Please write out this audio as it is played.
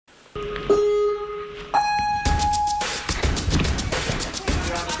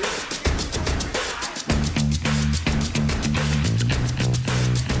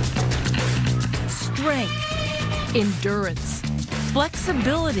Strength, endurance,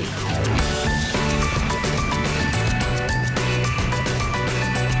 flexibility.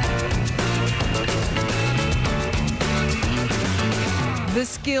 The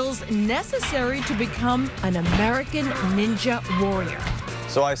skills necessary to become an American Ninja Warrior.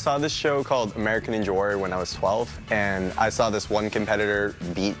 So I saw this show called American Ninja Warrior when I was 12, and I saw this one competitor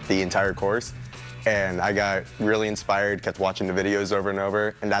beat the entire course, and I got really inspired, kept watching the videos over and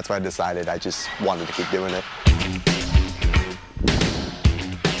over, and that's why I decided I just wanted to keep doing it.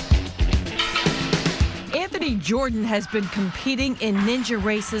 Anthony Jordan has been competing in ninja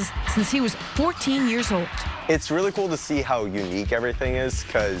races since he was 14 years old. It's really cool to see how unique everything is,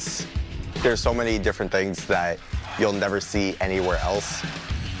 because there's so many different things that you'll never see anywhere else,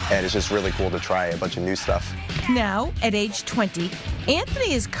 and it's just really cool to try a bunch of new stuff. Now, at age 20,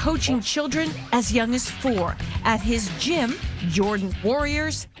 Anthony is coaching children as young as 4 at his gym, Jordan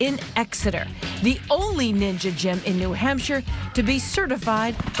Warriors in Exeter, the only ninja gym in New Hampshire to be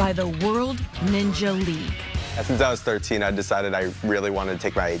certified by the World Ninja League. Since I was 13, I decided I really wanted to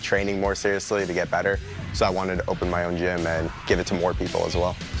take my training more seriously to get better, so I wanted to open my own gym and give it to more people as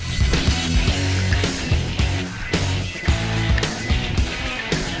well.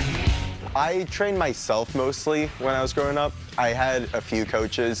 I trained myself mostly when I was growing up. I had a few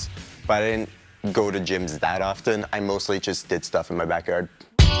coaches, but I didn't go to gyms that often. I mostly just did stuff in my backyard.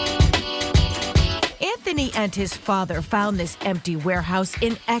 Anthony and his father found this empty warehouse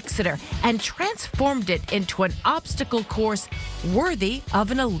in Exeter and transformed it into an obstacle course worthy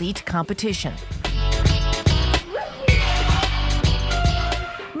of an elite competition.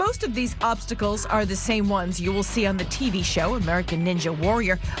 Most of these obstacles are the same ones you will see on the TV show American Ninja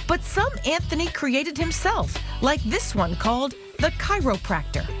Warrior, but some Anthony created himself, like this one called the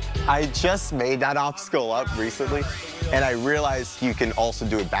Chiropractor. I just made that obstacle up recently, and I realized you can also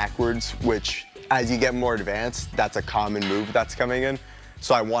do it backwards, which, as you get more advanced, that's a common move that's coming in.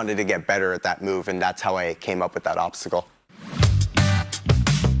 So I wanted to get better at that move, and that's how I came up with that obstacle.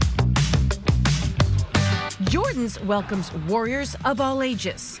 Jordan's welcomes warriors of all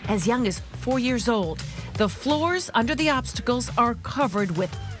ages, as young as 4 years old. The floors under the obstacles are covered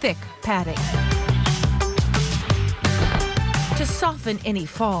with thick padding to soften any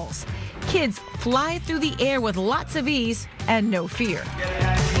falls. Kids fly through the air with lots of ease and no fear.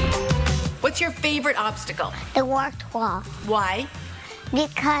 What's your favorite obstacle? The warped wall. Why?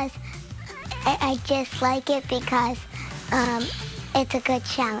 Because I just like it because it's a good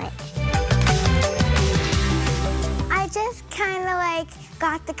challenge. I just kind of like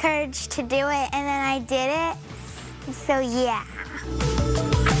got the courage to do it, and then I did it. So yeah.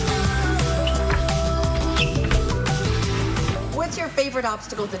 What's your favorite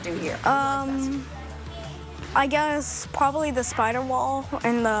obstacle to do here? I guess probably the spider wall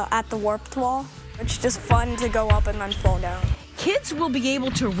and at the warped wall. It's just fun to go up and then fall down. Kids will be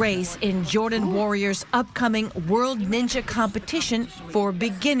able to race in Jordan Warrior's upcoming World Ninja Competition for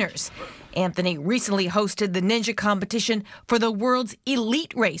beginners. Anthony recently hosted the ninja competition for the world's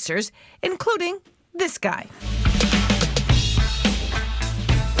elite racers, including this guy.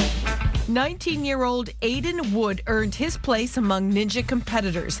 19-year-old Aiden Wood earned his place among ninja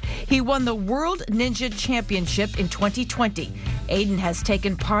competitors. He won the World Ninja Championship in 2020. Aiden has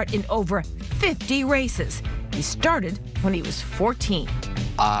taken part in over 50 races. He started when he was 14.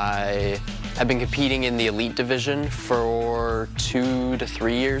 I have been competing in the elite division for 2 to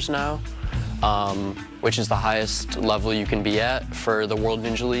 3 years now, which is the highest level you can be at for the World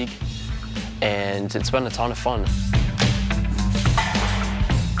Ninja League, and it's been a ton of fun.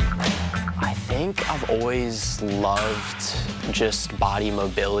 I think I've always loved just body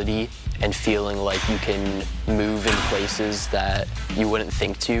mobility and feeling like you can move in places that you wouldn't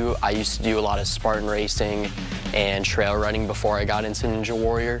think to. I used to do a lot of Spartan racing and trail running before I got into Ninja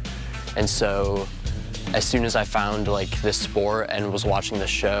Warrior, and so as soon as I found like this sport and was watching the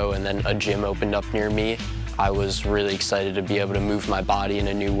show and then a gym opened up near me, I was really excited to be able to move my body in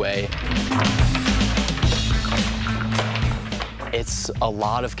a new way. It's a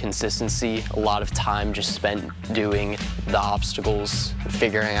lot of consistency, a lot of time just spent doing the obstacles,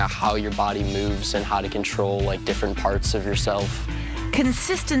 figuring out how your body moves and how to control like different parts of yourself.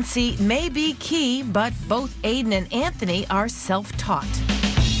 Consistency may be key, but both Aiden and Anthony are self-taught.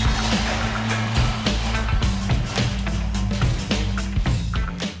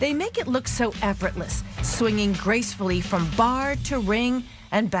 They make it look so effortless, swinging gracefully from bar to ring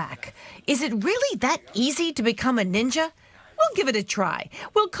and back. Is it really that easy to become a ninja? we'll give it a try.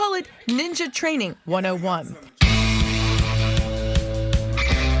 We'll call it Ninja Training 101.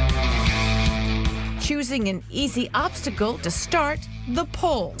 Choosing an easy obstacle to start, the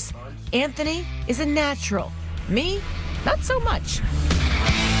poles. Anthony is a natural. Me, not so much.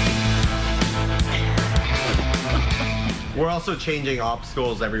 We're also changing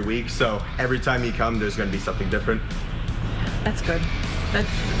obstacles every week, so every time you come, there's going to be something different. That's good.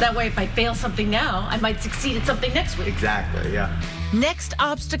 That way, if I fail something now, I might succeed at something next week. Exactly, yeah. Next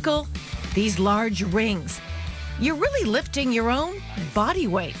obstacle, these large rings. You're really lifting your own body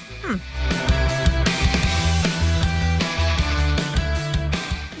weight.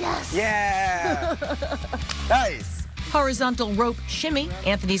 Yes. Yeah! Nice! Horizontal rope shimmy.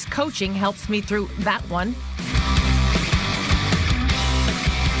 Anthony's coaching helps me through that one.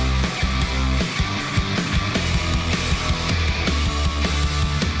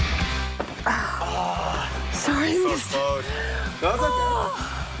 Sorry, So close. That was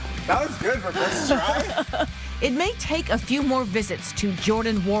okay. That was good for first try. It may take a few more visits to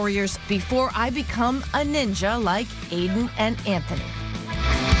Jordan Warriors before I become a ninja like Aiden and Anthony.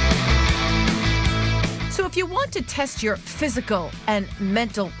 So if you want to test your physical and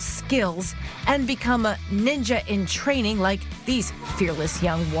mental skills and become a ninja in training like these fearless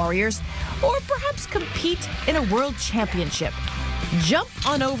young warriors, or perhaps compete in a world championship, jump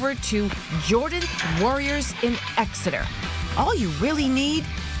on over to Jordan Warriors in Exeter. All you really need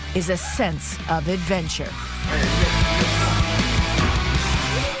is a sense of adventure.